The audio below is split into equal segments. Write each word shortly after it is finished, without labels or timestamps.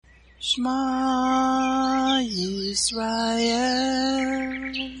Shema Yisrael,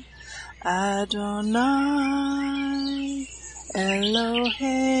 Adonai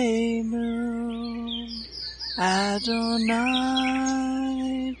Eloheinu, Adonai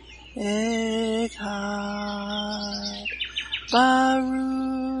Echad, Baruch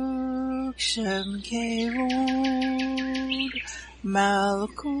Shem Kevod,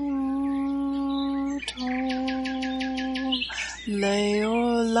 Malkuto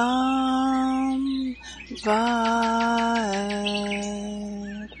Leolam Vaed.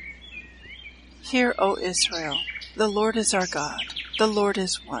 Hear, O Israel, the Lord is our God, the Lord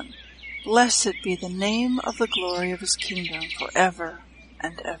is one. Blessed be the name of the glory of his kingdom forever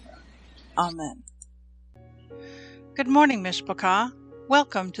and ever. Amen. Good morning, Mishpachah.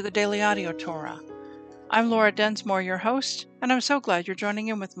 Welcome to the Daily Audio Torah. I'm Laura Densmore, your host, and I'm so glad you're joining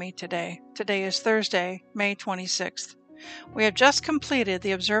in with me today. Today is Thursday, May 26th. We have just completed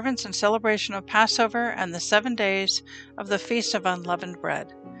the observance and celebration of Passover and the 7 days of the Feast of Unleavened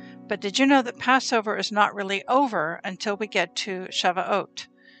Bread. But did you know that Passover is not really over until we get to Shavuot?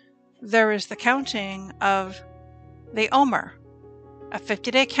 There is the counting of the Omer, a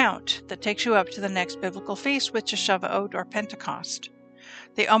 50-day count that takes you up to the next biblical feast, which is Shavuot or Pentecost.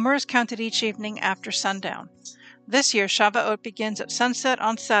 The Omer is counted each evening after sundown. This year, Shavuot begins at sunset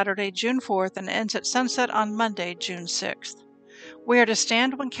on Saturday, June 4th, and ends at sunset on Monday, June 6th. We are to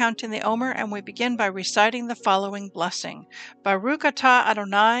stand when counting the Omer, and we begin by reciting the following blessing. Bechukotai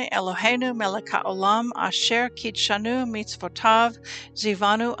Adonai Eloheinu melech haolam asher kidshanu mitzvotav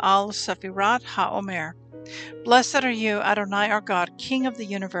zivanu al sefirat haomer. Blessed are you, Adonai our God, King of the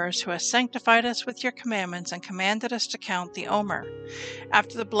universe, who has sanctified us with your commandments and commanded us to count the Omer.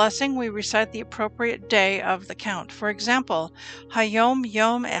 After the blessing, we recite the appropriate day of the count. For example, Hayom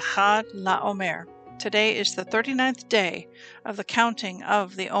Yom Echad LaOmer. Today is the 39th day of the counting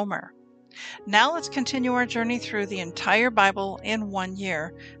of the Omer. Now let's continue our journey through the entire Bible in 1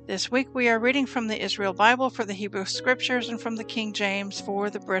 year. This week we are reading from the Israel Bible for the Hebrew Scriptures and from the King James for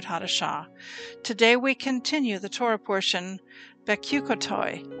the Brit Hadashah. Today we continue the Torah portion,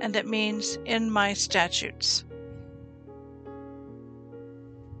 Bechukotai, and it means, in my statutes.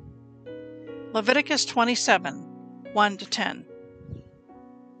 Leviticus 27, 1-10.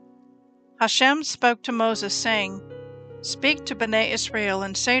 Hashem spoke to Moses, saying, Speak to Bnei Israel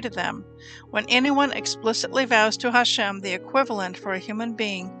and say to them, when anyone explicitly vows to Hashem the equivalent for a human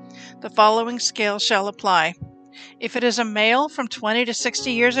being, the following scale shall apply. If it is a male from 20 to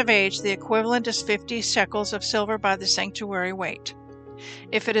 60 years of age, the equivalent is 50 shekels of silver by the sanctuary weight.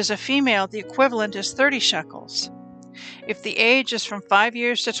 If it is a female, the equivalent is 30 shekels. If the age is from 5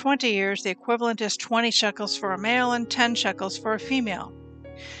 years to 20 years, the equivalent is 20 shekels for a male and 10 shekels for a female.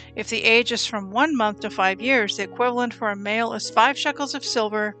 If the age is from 1 month to 5 years, the equivalent for a male is 5 shekels of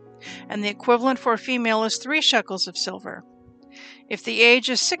silver, and the equivalent for a female is 3 shekels of silver. If the age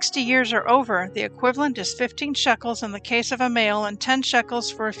is 60 years or over, the equivalent is 15 shekels in the case of a male and 10 shekels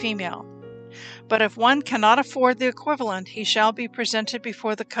for a female. But if one cannot afford the equivalent, he shall be presented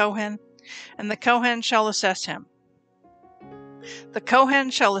before the Kohen, and the Kohen shall assess him. The Kohen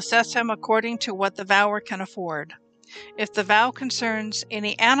shall assess him according to what the vower can afford. If the vow concerns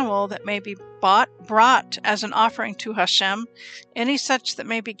any animal that may be brought as an offering to Hashem, any such that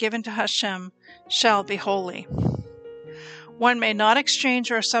may be given to Hashem shall be holy. One may not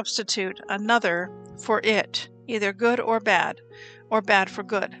exchange or substitute another for it, either good or bad for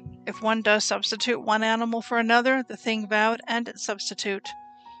good. If one does substitute one animal for another, the thing vowed and its substitute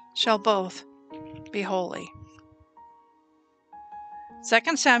shall both be holy.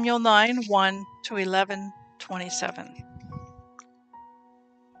 2 Samuel 9, 1-11:27.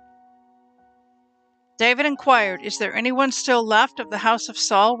 David inquired, Is there anyone still left of the house of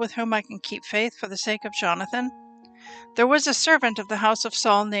Saul with whom I can keep faith for the sake of Jonathan? There was a servant of the house of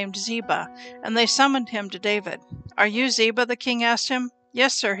Saul named Ziba, and they summoned him to David. Are you Ziba? The king asked him.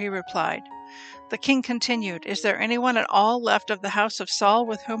 Yes, sir, he replied. The king continued, Is there anyone at all left of the house of Saul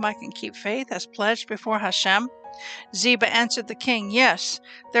with whom I can keep faith as pledged before Hashem? Ziba answered the king, Yes,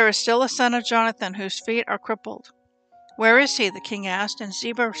 there is still a son of Jonathan whose feet are crippled. Where is he? The king asked, and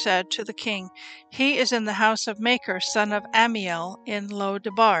Ziba said to the king, He is in the house of Machir, son of Ammiel, in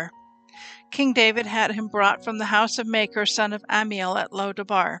Lo-debar. King David had him brought from the house of Machir, son of Ammiel, at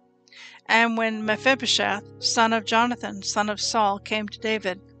Lo-debar. And when Mephibosheth, son of Jonathan, son of Saul, came to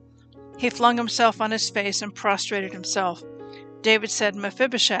David, he flung himself on his face and prostrated himself. David said,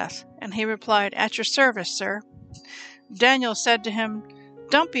 Mephibosheth, and he replied, At your service, sir. Daniel said to him,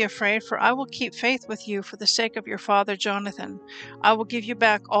 Don't be afraid, for I will keep faith with you for the sake of your father Jonathan. I will give you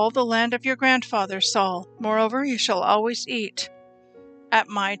back all the land of your grandfather Saul. Moreover, you shall always eat at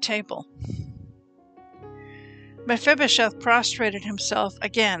my table." Mephibosheth prostrated himself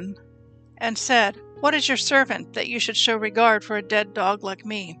again and said, "What is your servant, that you should show regard for a dead dog like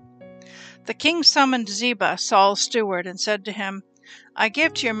me?" The king summoned Ziba, Saul's steward, and said to him, "I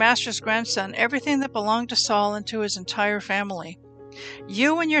give to your master's grandson everything that belonged to Saul and to his entire family.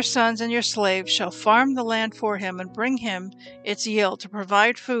 You and your sons and your slaves shall farm the land for him and bring him its yield to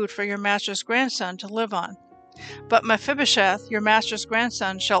provide food for your master's grandson to live on. But Mephibosheth, your master's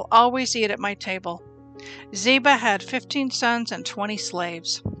grandson, shall always eat at my table." Ziba had 15 sons and 20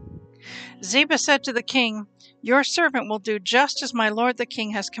 slaves. Ziba said to the king, "Your servant will do just as my lord the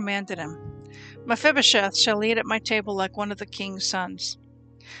king has commanded him. Mephibosheth shall eat at my table like one of the king's sons."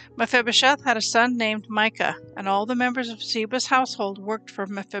 Mephibosheth had a son named Micah, and all the members of Ziba's household worked for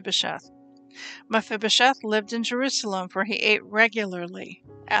Mephibosheth. Mephibosheth lived in Jerusalem, for he ate regularly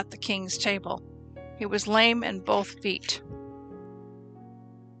at the king's table. He was lame in both feet.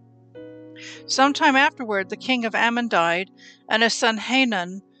 Sometime afterward, the king of Ammon died, and his son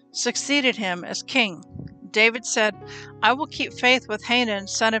Hanun succeeded him as king. David said, "I will keep faith with Hanun,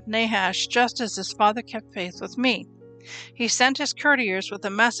 son of Nahash, just as his father kept faith with me." He sent his courtiers with a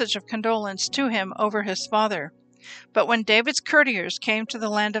message of condolence to him over his father. But when David's courtiers came to the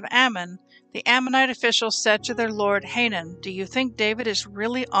land of Ammon, the Ammonite officials said to their lord Hanun, "Do you think David is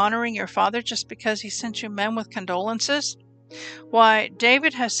really honoring your father just because he sent you men with condolences? Why,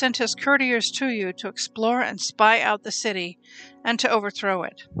 David has sent his courtiers to you to explore and spy out the city and to overthrow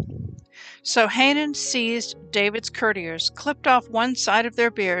it." So Hanun seized David's courtiers, clipped off one side of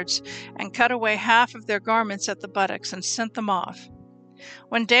their beards, and cut away half of their garments at the buttocks, and sent them off.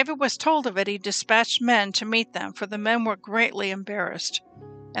 When David was told of it, he dispatched men to meet them, for the men were greatly embarrassed.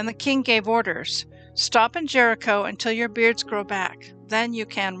 And the king gave orders, "Stop in Jericho until your beards grow back, then you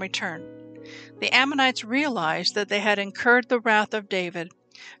can return." The Ammonites realized that they had incurred the wrath of David,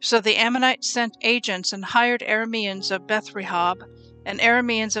 so the Ammonites sent agents and hired Arameans of Beth-rehob and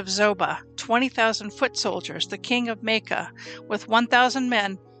Arameans of Zobah, 20,000 foot soldiers, the king of Maacah, with 1,000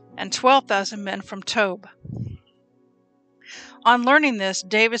 men, and 12,000 men from Tob. On learning this,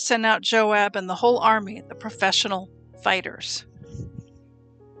 David sent out Joab and the whole army, the professional fighters.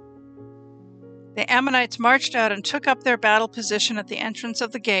 The Ammonites marched out and took up their battle position at the entrance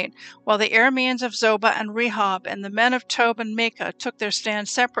of the gate, while the Arameans of Zobah and Rehob and the men of Tob and Maacah took their stand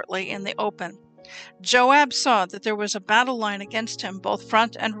separately in the open. Joab saw that there was a battle line against him, both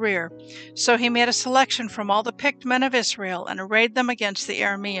front and rear, so he made a selection from all the picked men of Israel and arrayed them against the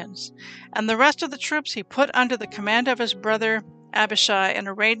Arameans. And the rest of the troops he put under the command of his brother Abishai and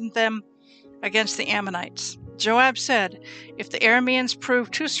arrayed them against the Ammonites. Joab said, "If the Arameans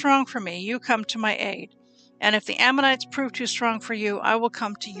prove too strong for me, you come to my aid. And if the Ammonites prove too strong for you, I will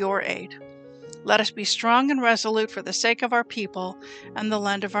come to your aid. Let us be strong and resolute for the sake of our people and the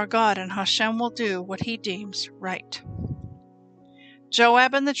land of our God, and Hashem will do what he deems right."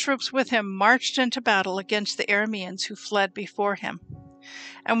 Joab and the troops with him marched into battle against the Arameans who fled before him.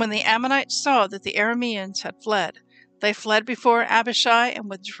 And when the Ammonites saw that the Arameans had fled, they fled before Abishai and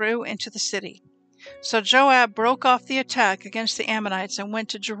withdrew into the city. So Joab broke off the attack against the Ammonites and went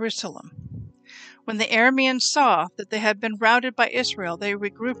to Jerusalem. When the Arameans saw that they had been routed by Israel, they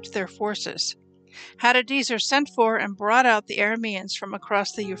regrouped their forces. Hadadezer sent for and brought out the Arameans from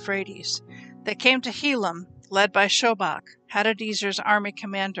across the Euphrates. They came to Helam, led by Shobach, Hadadezer's army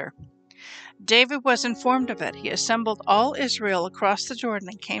commander. David was informed of it. He assembled all Israel across the Jordan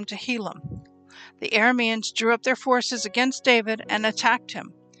and came to Helam. The Arameans drew up their forces against David and attacked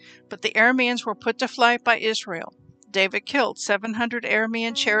him, but the Arameans were put to flight by Israel. David killed 700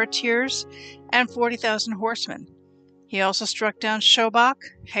 Aramean charioteers and 40,000 horsemen. He also struck down Shobach,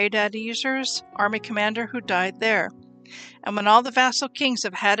 Hadadezer's army commander, who died there. And when all the vassal kings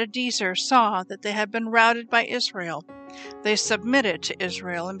of Hadadezer saw that they had been routed by Israel, they submitted to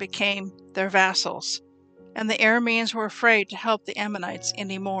Israel and became their vassals. And the Arameans were afraid to help the Ammonites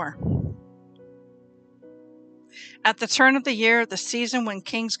any more. At the turn of the year, the season when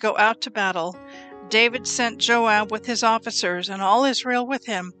kings go out to battle, David sent Joab with his officers and all Israel with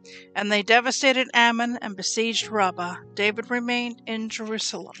him, and they devastated Ammon and besieged Rabbah. David remained in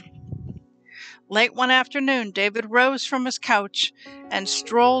Jerusalem. Late one afternoon, David rose from his couch and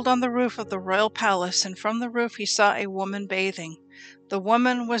strolled on the roof of the royal palace, and from the roof he saw a woman bathing. The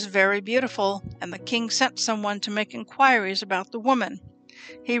woman was very beautiful, and the king sent someone to make inquiries about the woman.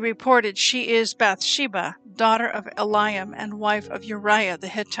 He reported, "She is Bathsheba, daughter of Eliam and wife of Uriah the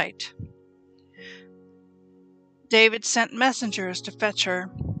Hittite." David sent messengers to fetch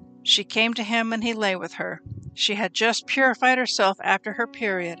her. She came to him and he lay with her. She had just purified herself after her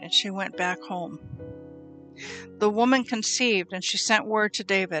period, and she went back home. The woman conceived, and she sent word to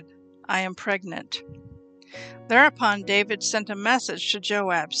David, I am pregnant. Thereupon David sent a message to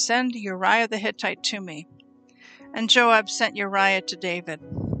Joab, Send Uriah the Hittite to me. And Joab sent Uriah to David.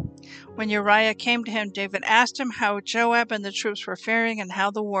 When Uriah came to him, David asked him how Joab and the troops were faring and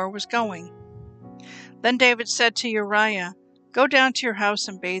how the war was going. Then David said to Uriah, Go down to your house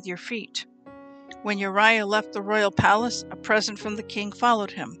and bathe your feet. When Uriah left the royal palace, a present from the king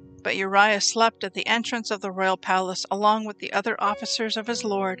followed him. But Uriah slept at the entrance of the royal palace along with the other officers of his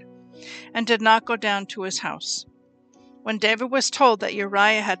lord, and did not go down to his house. When David was told that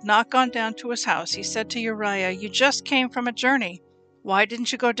Uriah had not gone down to his house, he said to Uriah, You just came from a journey. Why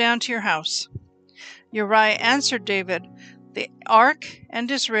didn't you go down to your house? Uriah answered David, The ark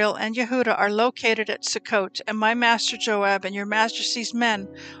and Israel and Yehudah are located at Sukkot, and my master Joab and your majesty's men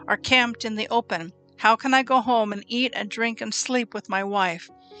are camped in the open. How can I go home and eat and drink and sleep with my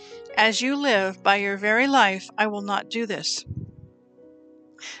wife? As you live, by your very life, I will not do this.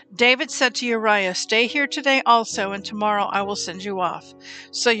 David said to Uriah, Stay here today also, and tomorrow I will send you off.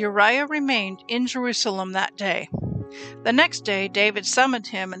 So Uriah remained in Jerusalem that day. The next day David summoned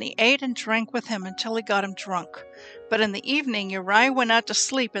him, and he ate and drank with him until he got him drunk. But in the evening Uriah went out to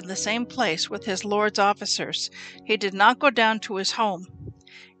sleep in the same place with his lord's officers. He did not go down to his home.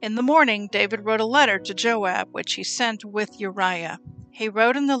 In the morning David wrote a letter to Joab, which he sent with Uriah. He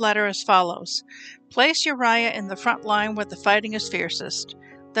wrote in the letter as follows, Place Uriah in the front line where the fighting is fiercest.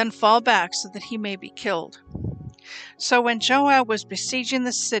 Then fall back so that he may be killed. So when Joab was besieging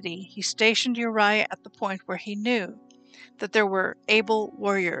the city, he stationed Uriah at the point where he knew that there were able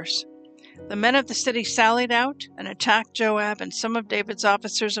warriors. The men of the city sallied out and attacked Joab, and some of David's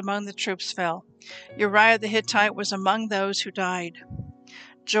officers among the troops fell. Uriah the Hittite was among those who died.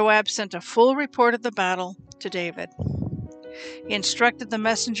 Joab sent a full report of the battle to David. He instructed the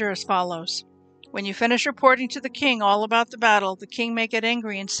messenger as follows, When you finish reporting to the king all about the battle, the king may get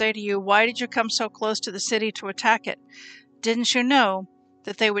angry and say to you, Why did you come so close to the city to attack it? Didn't you know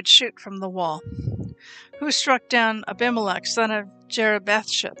that they would shoot from the wall? Who struck down Abimelech, son of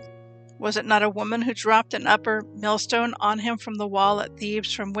Jerubbaal? Was it not a woman who dropped an upper millstone on him from the wall at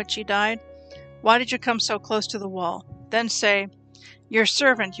Thebes, from which he died? Why did you come so close to the wall? Then say, Your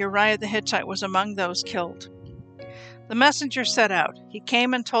servant Uriah the Hittite was among those killed. The messenger set out. He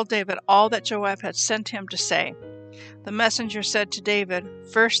came and told David all that Joab had sent him to say. The messenger said to David,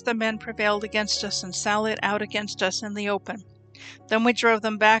 First the men prevailed against us and sallied out against us in the open. Then we drove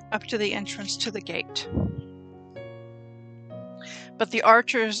them back up to the entrance to the gate. But the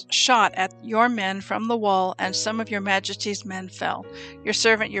archers shot at your men from the wall, and some of your majesty's men fell. Your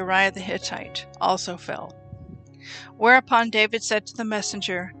servant Uriah the Hittite also fell. Whereupon David said to the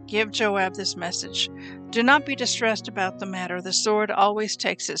messenger, Give Joab this message. Do not be distressed about the matter. The sword always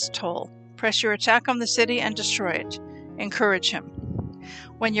takes its toll. Press your attack on the city and destroy it. Encourage him.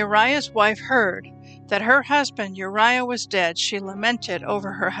 When Uriah's wife heard that her husband Uriah was dead, she lamented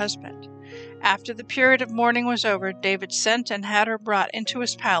over her husband. After the period of mourning was over, David sent and had her brought into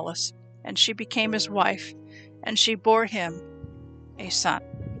his palace, and she became his wife, and she bore him a son.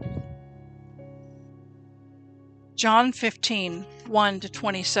 John 15,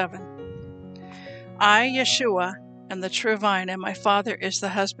 1-27. I, Yeshua, am the true vine, and my Father is the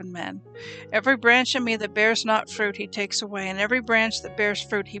husbandman. Every branch in me that bears not fruit he takes away, and every branch that bears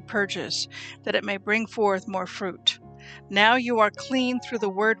fruit he purges, that it may bring forth more fruit. Now you are clean through the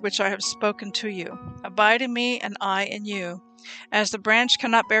word which I have spoken to you. Abide in me, and I in you. As the branch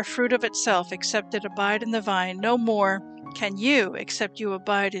cannot bear fruit of itself except it abide in the vine, no more can you except you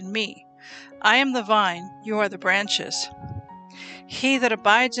abide in me. I am the vine, you are the branches. He that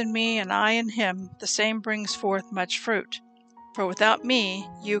abides in me, and I in him, the same brings forth much fruit. For without me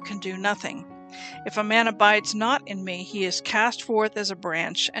you can do nothing. If a man abides not in me, he is cast forth as a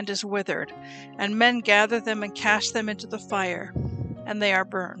branch, and is withered, and men gather them and cast them into the fire, and they are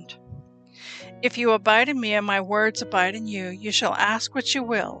burned. If you abide in me, and my words abide in you, you shall ask what you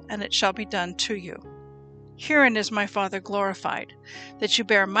will, and it shall be done to you. Herein is my Father glorified, that you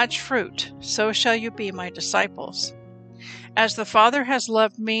bear much fruit, so shall you be my disciples. As the Father has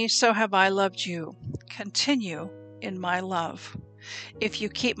loved me, so have I loved you. Continue in my love. If you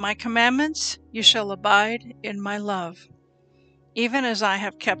keep my commandments, you shall abide in my love, even as I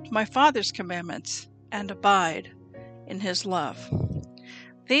have kept my Father's commandments, and abide in his love.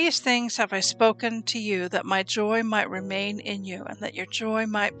 These things have I spoken to you, that my joy might remain in you, and that your joy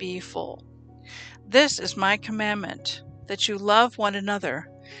might be full. This is my commandment, that you love one another,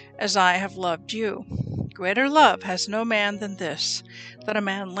 as I have loved you. Greater love has no man than this, that a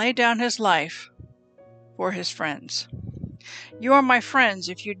man lay down his life for his friends. You are my friends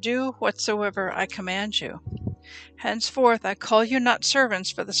if you do whatsoever I command you. Henceforth I call you not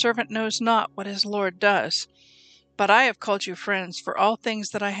servants, for the servant knows not what his Lord does. But I have called you friends, for all things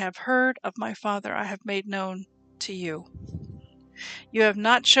that I have heard of my Father I have made known to you. You have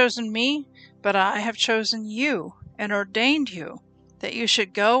not chosen me, but I have chosen you, and ordained you, that you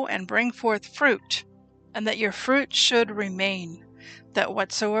should go and bring forth fruit, and that your fruit should remain, that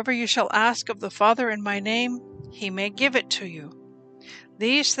whatsoever you shall ask of the Father in my name, he may give it to you.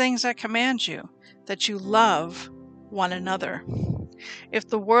 These things I command you, that you love one another. If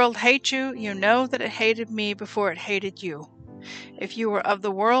the world hate you, you know that it hated me before it hated you. If you were of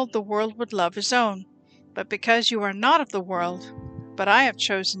the world would love his own. But because you are not of the world, but I have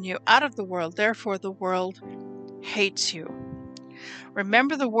chosen you out of the world, therefore the world hates you.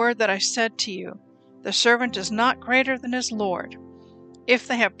 Remember the word that I said to you, the servant is not greater than his Lord. If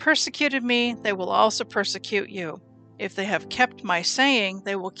they have persecuted me, they will also persecute you. If they have kept my saying,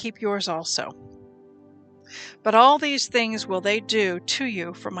 they will keep yours also. But all these things will they do to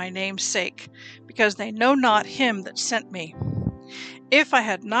you for my name's sake, because they know not him that sent me. If I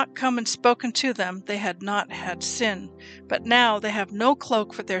had not come and spoken to them, they had not had sin, but now they have no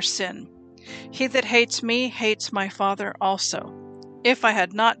cloak for their sin. He that hates me hates my Father also. If I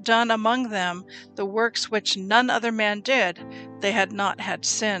had not done among them the works which none other man did, they had not had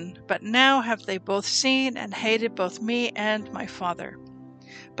sin, but now have they both seen and hated both me and my Father.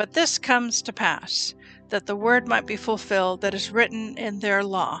 But this comes to pass, that the word might be fulfilled that is written in their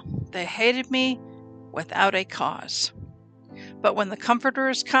law, they hated me without a cause. But when the Comforter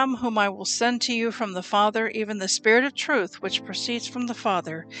is come, whom I will send to you from the Father, even the Spirit of truth, which proceeds from the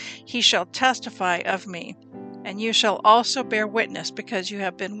Father, he shall testify of me, and you shall also bear witness, because you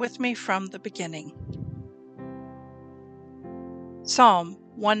have been with me from the beginning. Psalm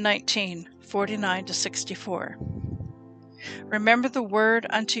 119, 49-64. Remember the word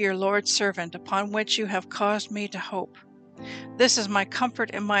unto your Lord's servant, upon which you have caused me to hope. This is my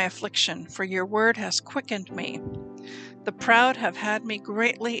comfort in my affliction, for your word has quickened me. The proud have had me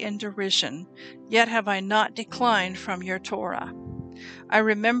greatly in derision, yet have I not declined from your Torah. I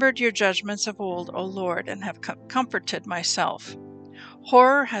remembered your judgments of old, O Lord, and have comforted myself.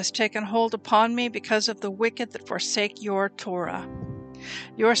 Horror has taken hold upon me because of the wicked that forsake your Torah.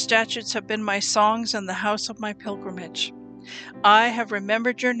 Your statutes have been my songs in the house of my pilgrimage. I have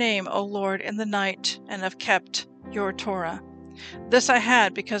remembered your name, O Lord, in the night, and have kept your Torah. This I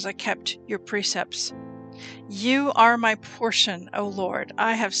had because I kept your precepts. You are my portion, O Lord.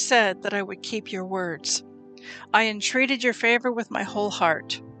 I have said that I would keep your words. I entreated your favor with my whole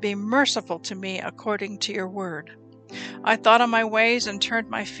heart. Be merciful to me according to your word. I thought on my ways and turned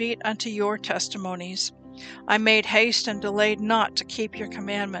my feet unto your testimonies. I made haste and delayed not to keep your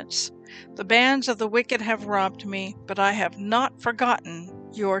commandments. The bands of the wicked have robbed me, but I have not forgotten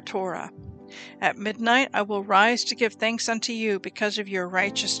your Torah. At midnight I will rise to give thanks unto you because of your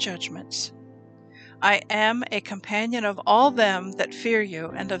righteous judgments. I am a companion of all them that fear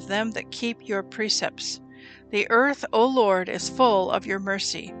you, and of them that keep your precepts. The earth, O Lord, is full of your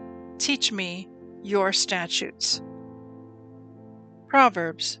mercy. Teach me your statutes.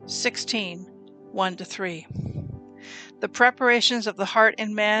 Proverbs 16, 1-3. The preparations of the heart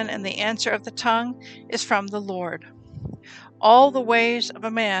in man and the answer of the tongue is from the Lord. All the ways of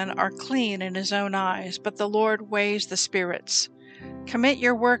a man are clean in his own eyes, but the Lord weighs the spirits. Commit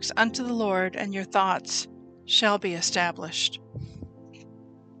your works unto the Lord, and your thoughts shall be established.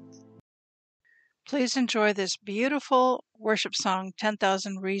 Please enjoy this beautiful worship song,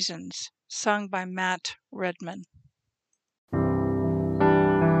 10,000 Reasons, sung by Matt Redman.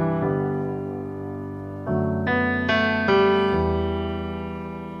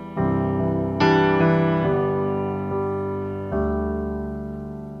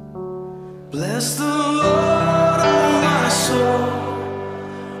 Bless the Lord, oh my soul,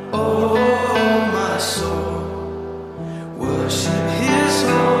 oh my soul, worship his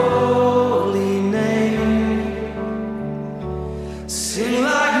holy name, sing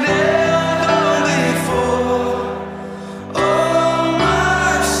like never before, oh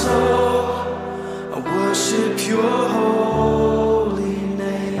my soul, I worship your holy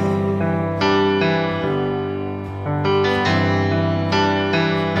name.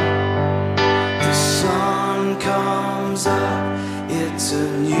 The sun comes up, it's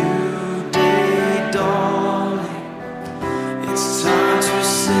a new day dawning. It's time to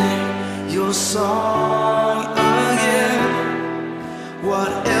sing your song again.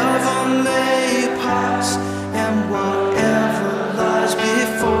 Whatever may pass and whatever lies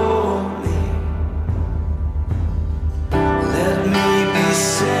before me, let me be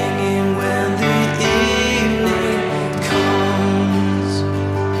singing when the evening comes.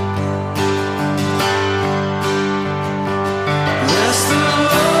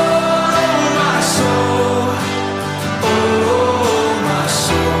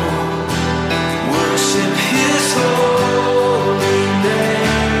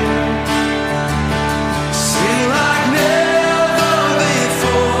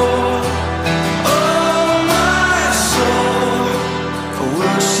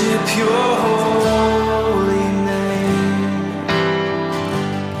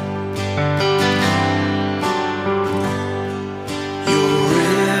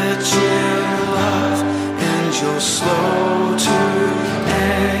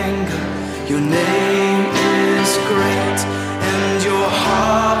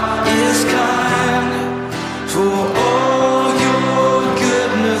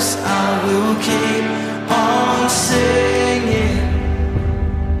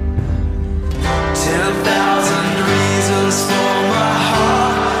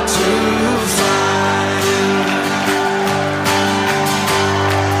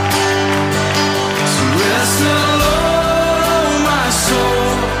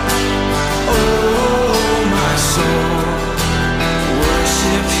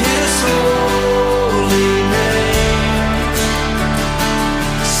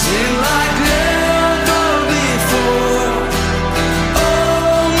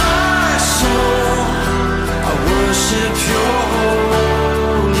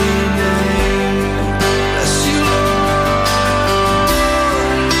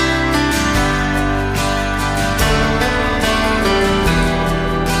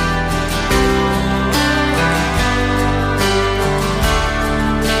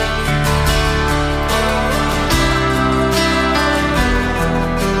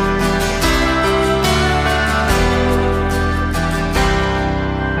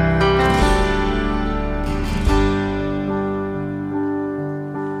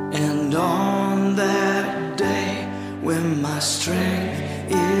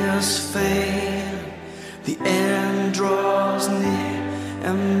 is fading, the end draws near,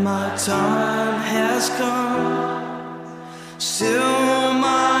 and my time has come. Still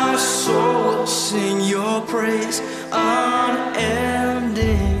my soul will sing your praise unending.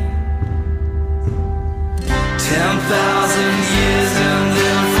 10,000 years and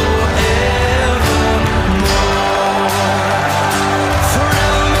then forevermore.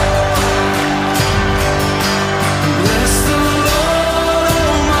 Bless the Lord,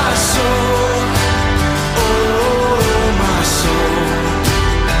 oh my soul, oh my soul.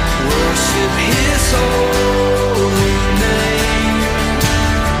 Worship His holy name.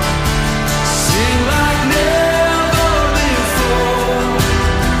 Sing like never before,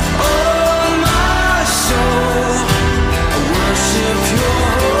 oh my soul. I worship Your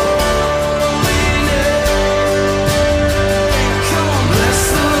holy name. Come on, bless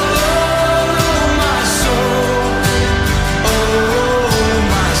the Lord, oh my soul, oh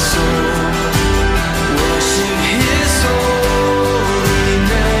my soul. Worship His holy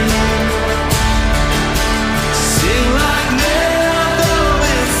name. Sing like never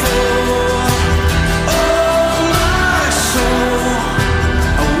before, oh my soul.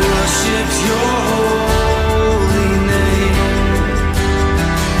 I worship Your holy name.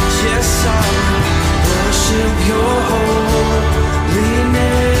 Yes, I worship Your holy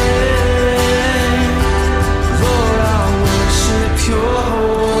name. Lord, I worship Your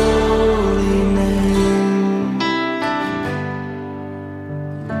holy name.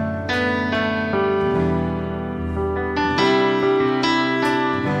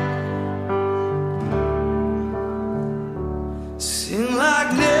 Sing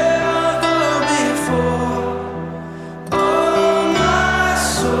like never before, oh my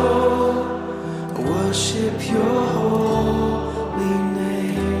soul. Worship Your holy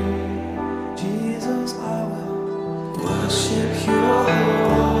name. Jesus, I will worship Your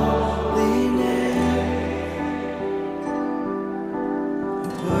holy name.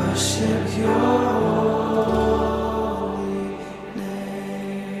 Worship Your holy name.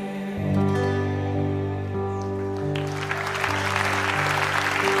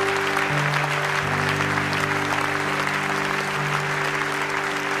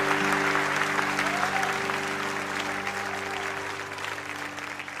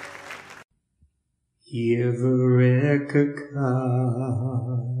 Yevarekaka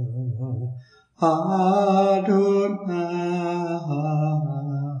Adonai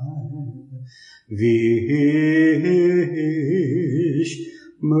Vish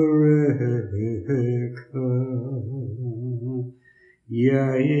Mareka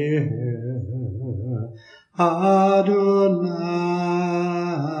Yair Adonai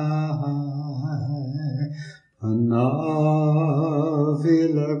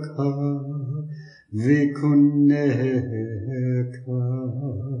Panavilaka Vikuneka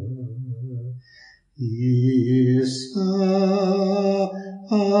Isa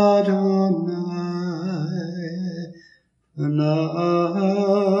Adonai Panav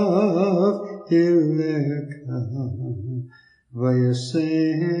Ileka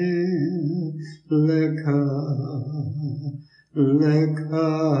Vayasem Leka Leka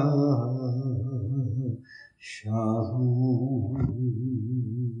Shalom.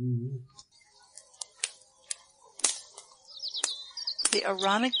 The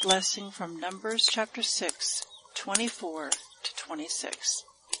Aaronic blessing from Numbers chapter 6, 24 to 26.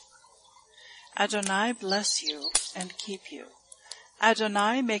 Adonai bless you and keep you.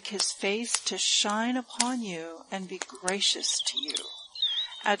 Adonai make His face to shine upon you and be gracious to you.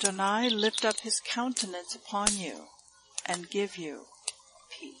 Adonai lift up His countenance upon you and give you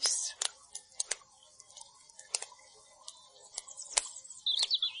peace.